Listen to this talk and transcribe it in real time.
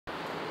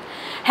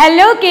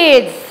Hello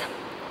kids,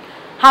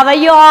 how are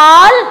you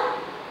all?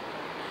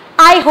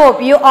 I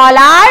hope you all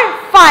are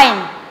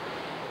fine.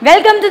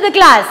 Welcome to the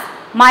class.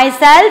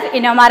 Myself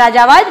Inoma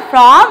Rajawat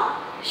from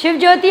Shiv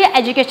Jyoti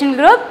Education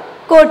Group,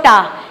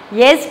 Kota.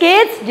 Yes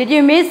kids, did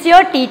you miss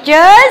your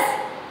teachers?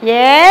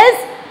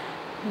 Yes?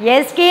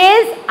 Yes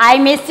kids, I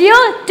miss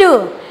you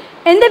too.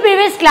 In the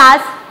previous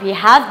class, we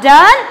have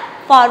done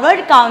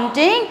forward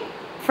counting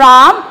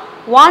from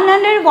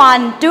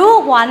 101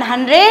 to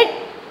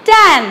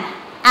 110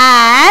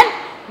 and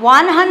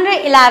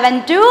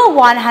 111 to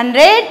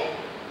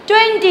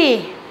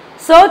 120.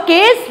 So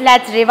kids,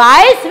 let's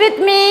revise with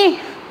me.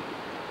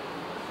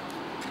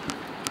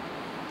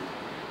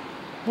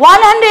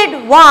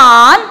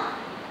 101,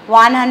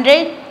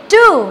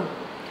 102,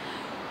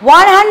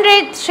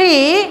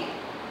 103,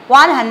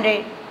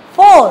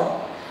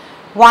 104,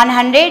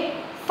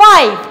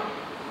 105.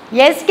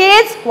 Yes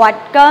kids, what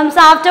comes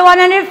after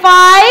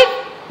 105?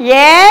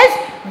 Yes,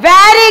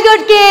 very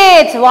good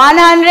kids.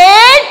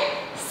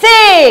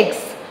 106,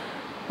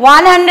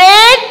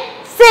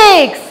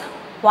 106,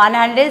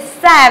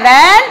 107,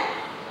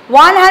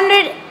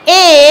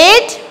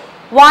 108,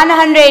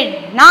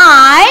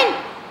 109,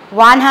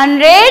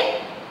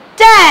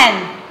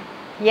 110.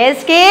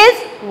 Yes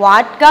kids,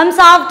 what comes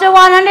after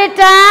 110?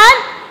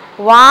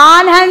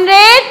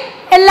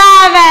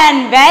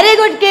 111. Very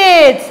good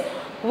kids.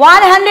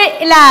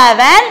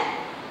 111,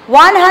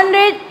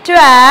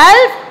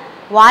 112,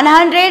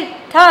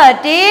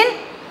 113,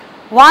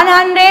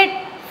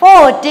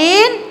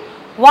 114,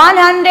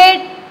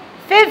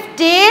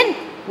 115.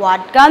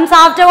 What comes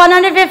after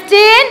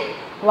 115?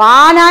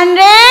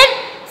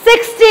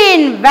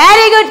 116.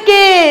 Very good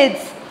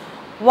kids.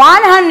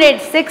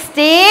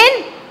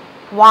 116,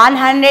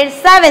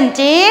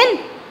 117,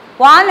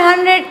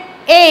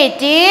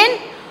 118,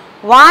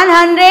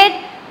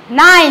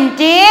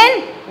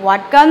 119.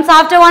 What comes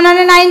after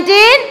 119?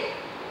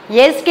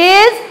 Yes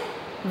kids.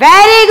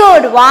 Very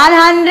good.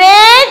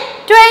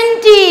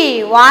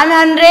 120.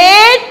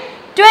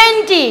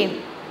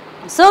 120.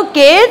 So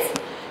kids,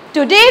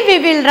 today we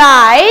will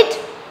write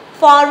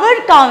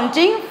forward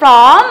counting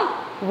from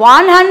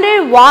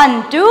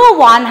 101 to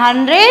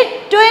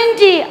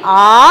 120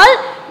 all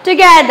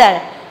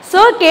together.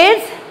 So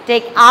kids,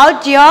 take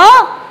out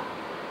your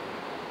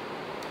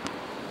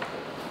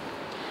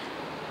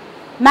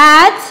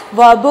Maths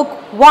Workbook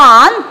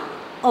 1.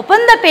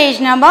 Open the page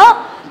number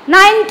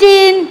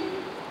 19.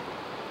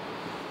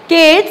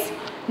 Kids,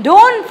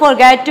 don't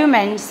forget to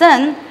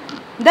mention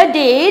the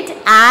date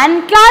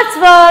and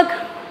classwork.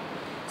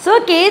 So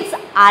kids,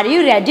 are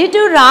you ready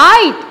to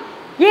write?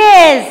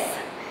 Yes.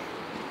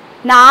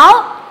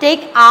 Now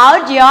take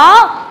out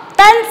your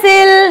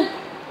pencil.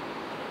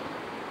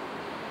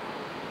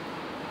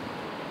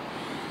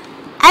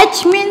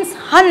 H means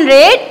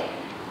 100,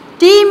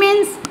 T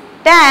means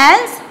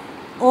tens,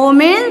 O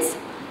means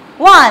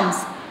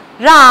ones.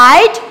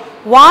 Write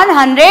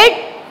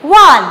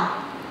 101.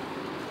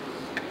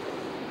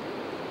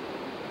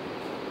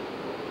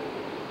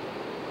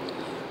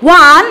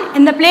 One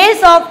in the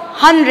place of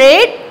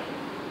 100.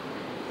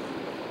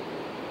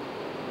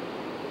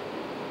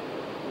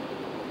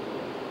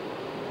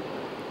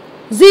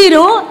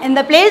 Zero in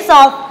the place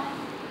of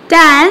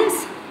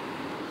tens.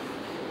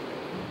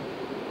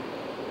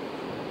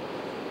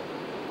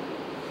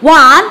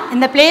 1 in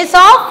the place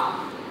of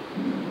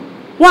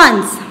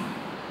ones.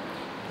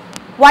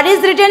 What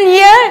is written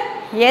here?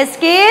 Yes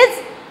kids.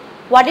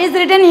 What is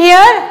written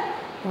here?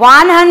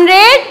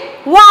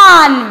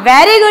 101.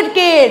 Very good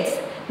kids.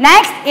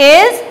 Next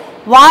is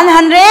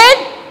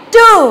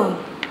 102.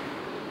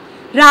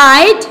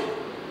 Write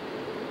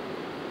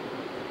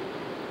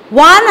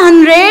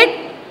 100.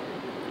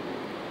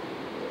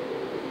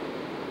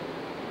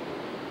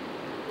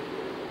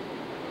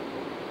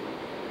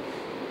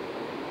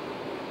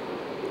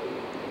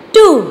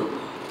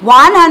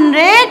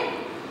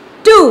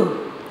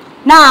 102.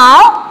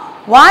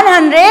 Now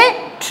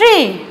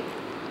 103.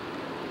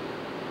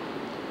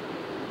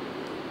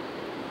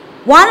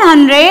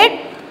 100.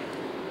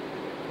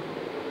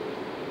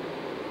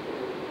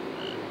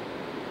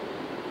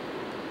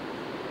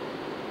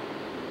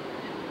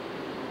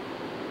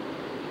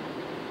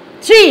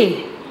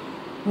 3.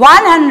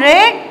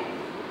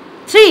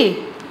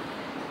 103.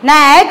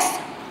 Next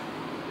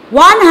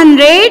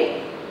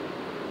 100.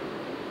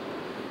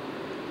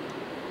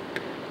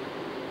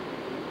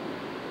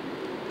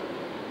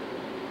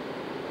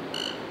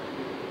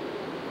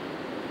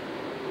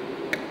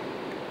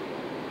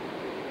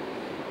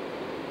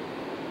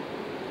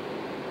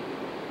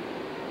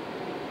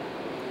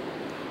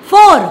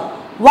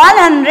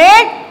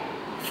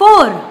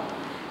 104.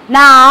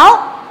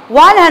 Now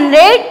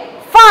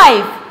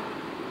 105.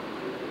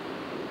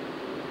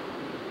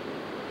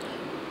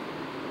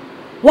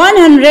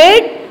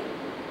 100.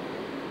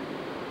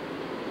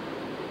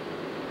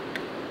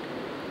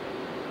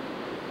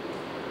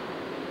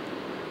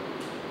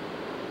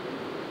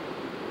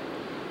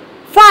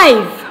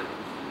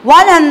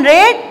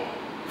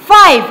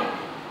 105.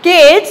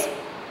 Kids,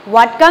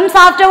 what comes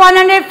after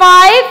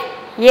 105?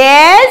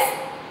 Yes?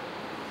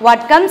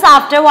 What comes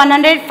after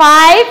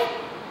 105?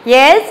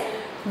 Yes.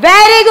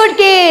 Very good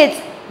kids.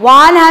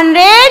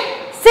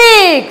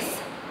 106.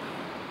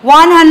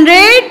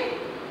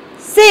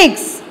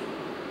 106.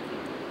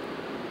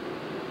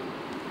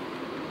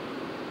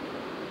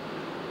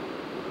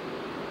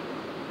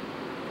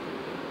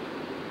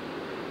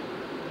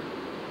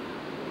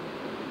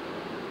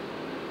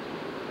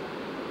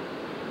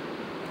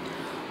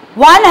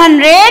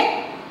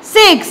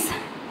 106.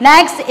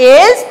 Next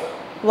is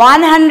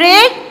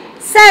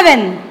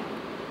 107.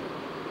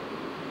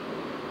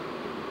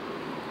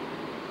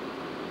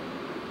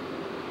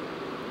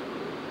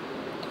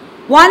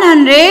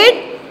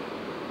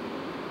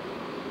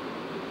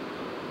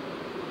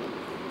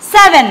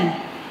 107.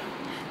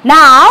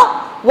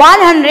 Now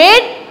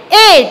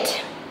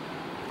 108.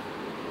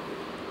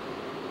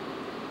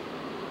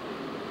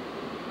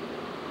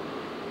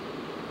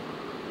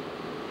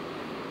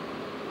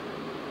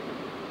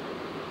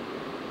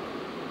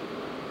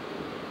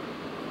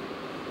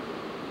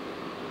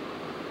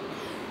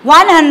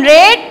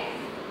 108.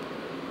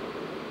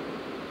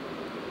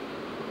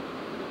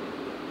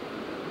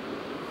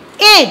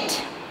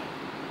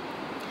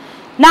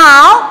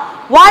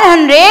 Now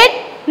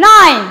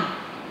 109.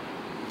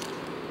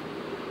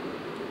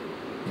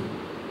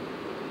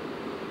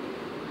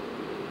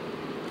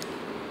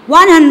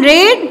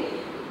 109.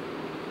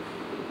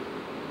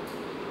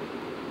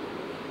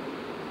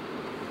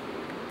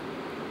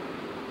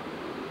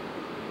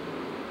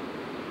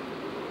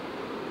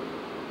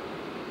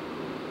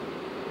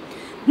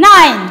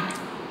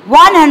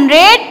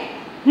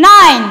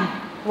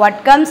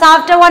 What comes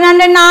after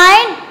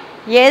 109?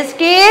 Yes,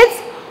 kids.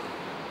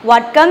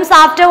 What comes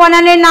after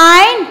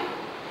 109?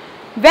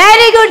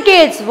 Very good,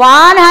 kids.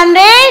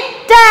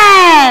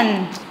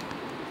 110.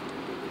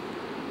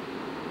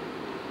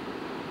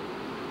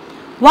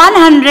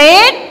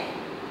 111.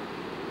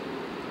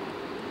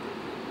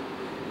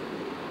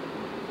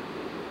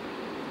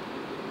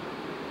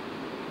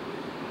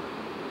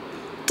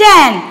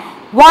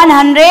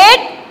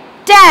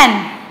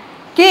 110.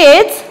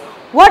 Kids,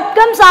 what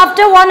comes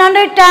after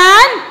 110?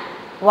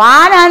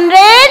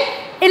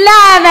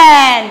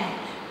 111.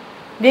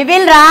 We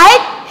will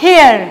write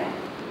here.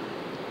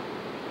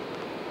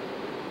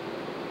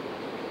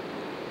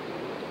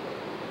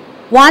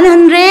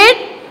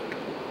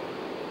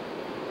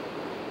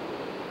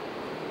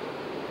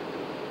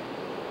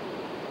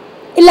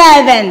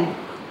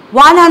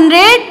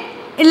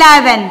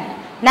 111.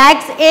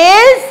 Next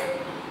is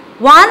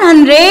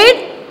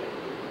 112.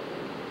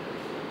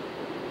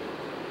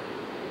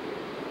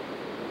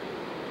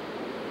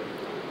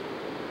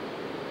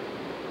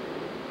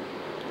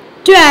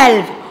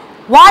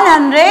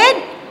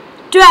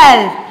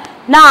 112.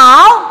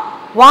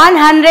 Now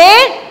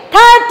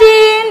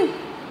 113.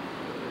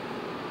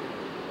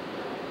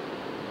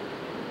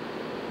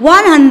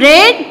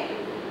 100.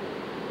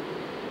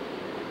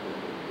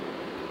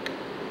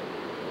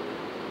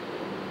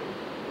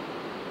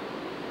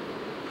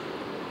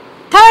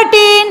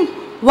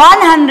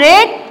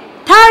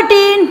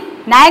 113.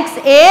 Next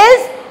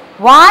is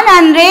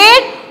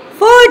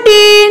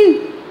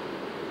 114.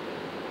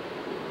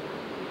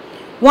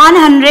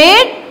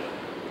 100.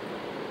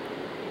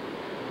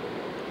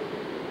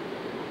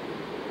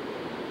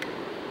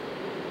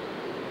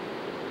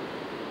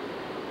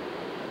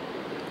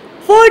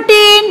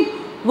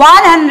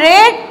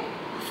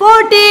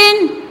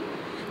 114.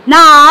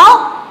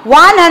 Now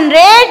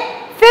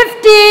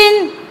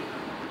 115.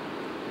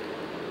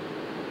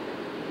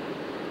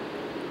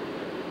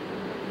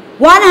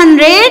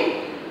 100.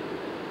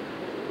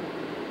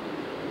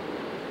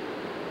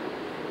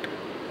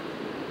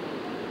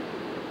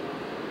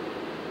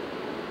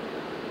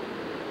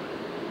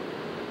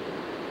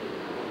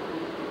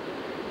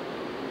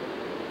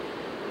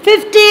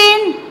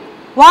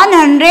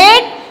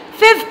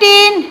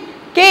 115.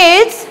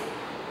 Kids,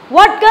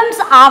 what comes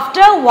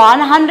after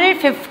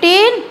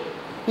 115?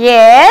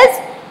 Yes,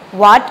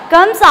 what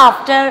comes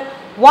after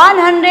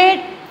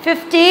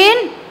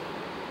 115?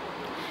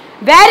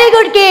 Very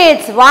good,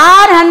 kids.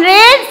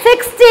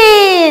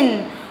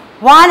 116.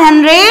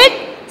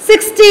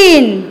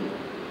 116.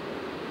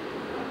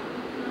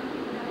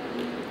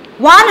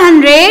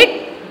 100.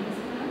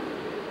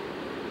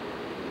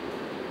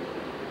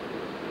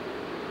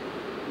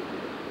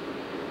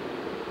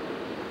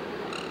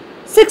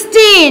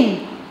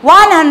 16.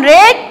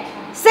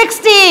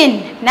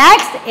 116.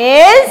 Next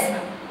is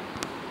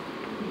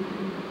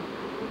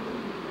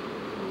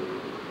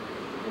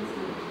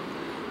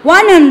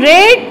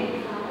 100.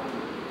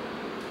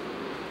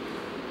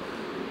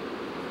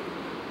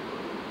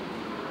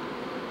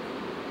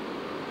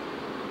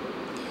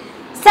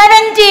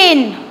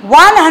 17.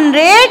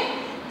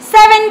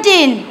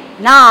 117.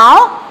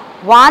 Now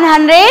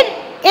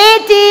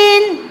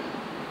 118.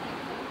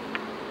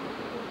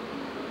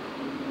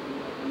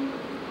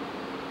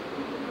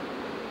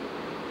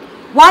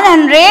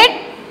 100.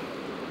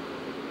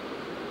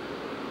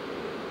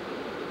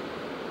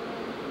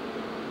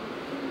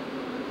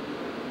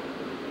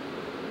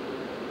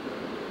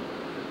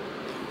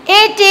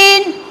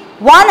 18.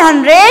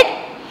 118.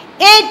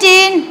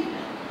 18.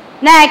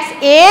 Next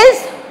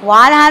is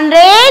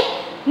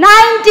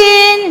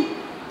 119.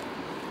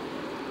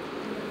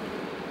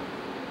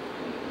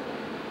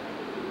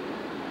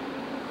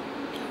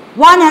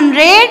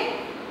 100.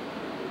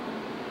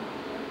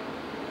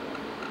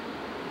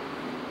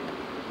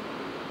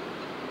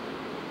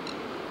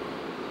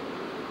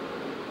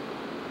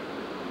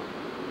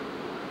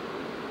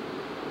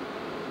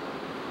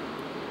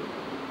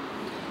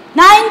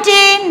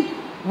 19.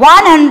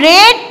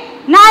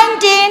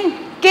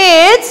 119.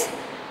 Kids,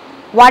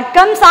 what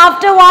comes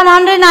after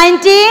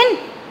 119?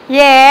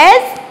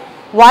 Yes,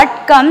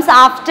 what comes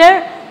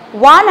after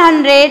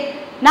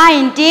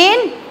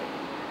 119?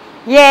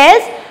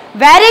 Yes,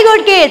 very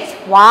good kids.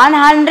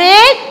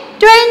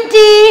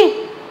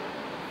 120.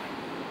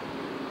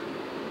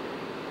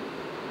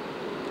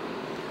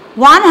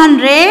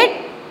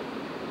 100.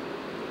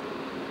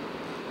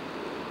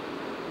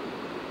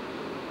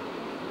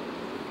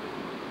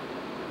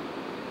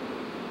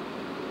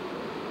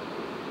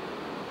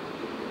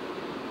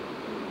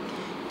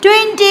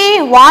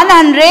 20.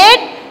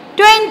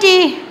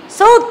 120.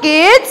 So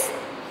kids,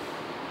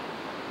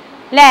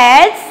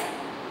 let's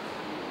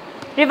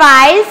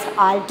revise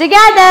all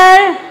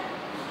together.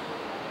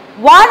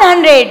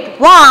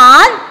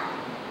 101,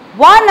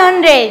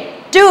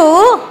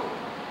 102,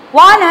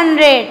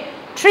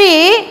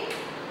 103,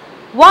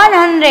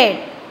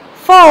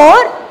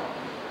 104,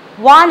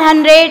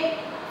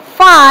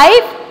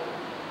 105,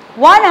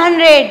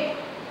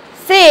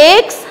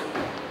 106,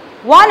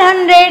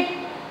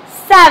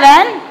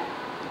 107,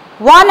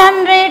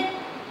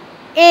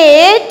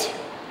 108,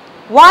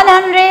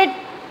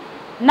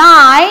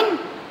 109,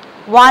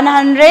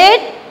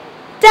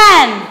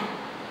 110.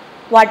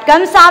 What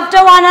comes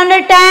after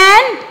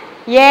 110?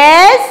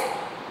 Yes.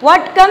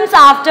 What comes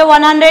after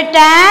 110?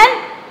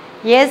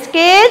 Yes,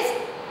 kids.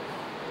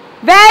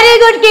 Very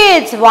good,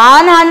 kids.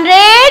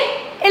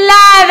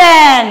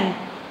 111.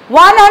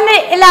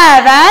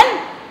 111.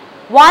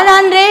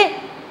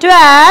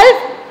 112.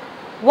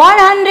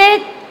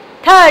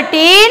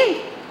 113.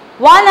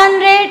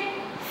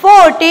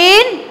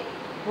 114.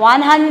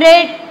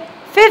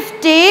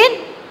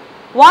 115.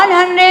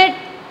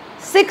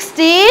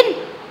 116,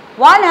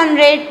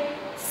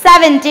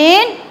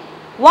 117,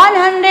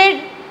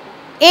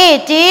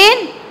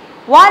 118,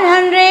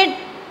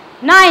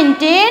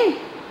 119.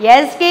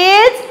 Yes,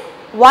 kids.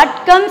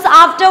 What comes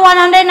after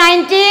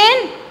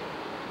 119?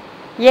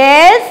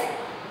 Yes,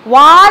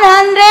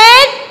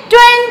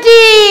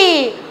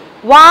 120.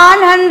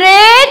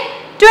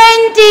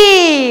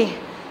 120.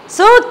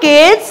 So,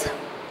 kids,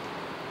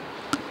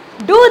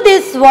 do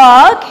this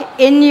work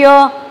in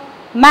your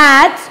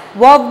Maths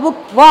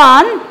Workbook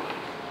 1,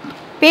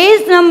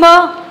 page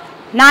number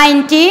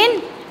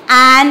 19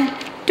 and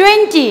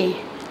 20,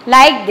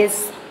 like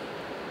this.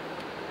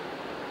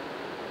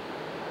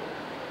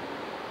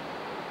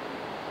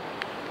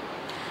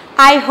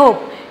 I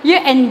hope you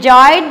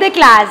enjoyed the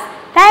class.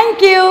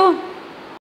 Thank you.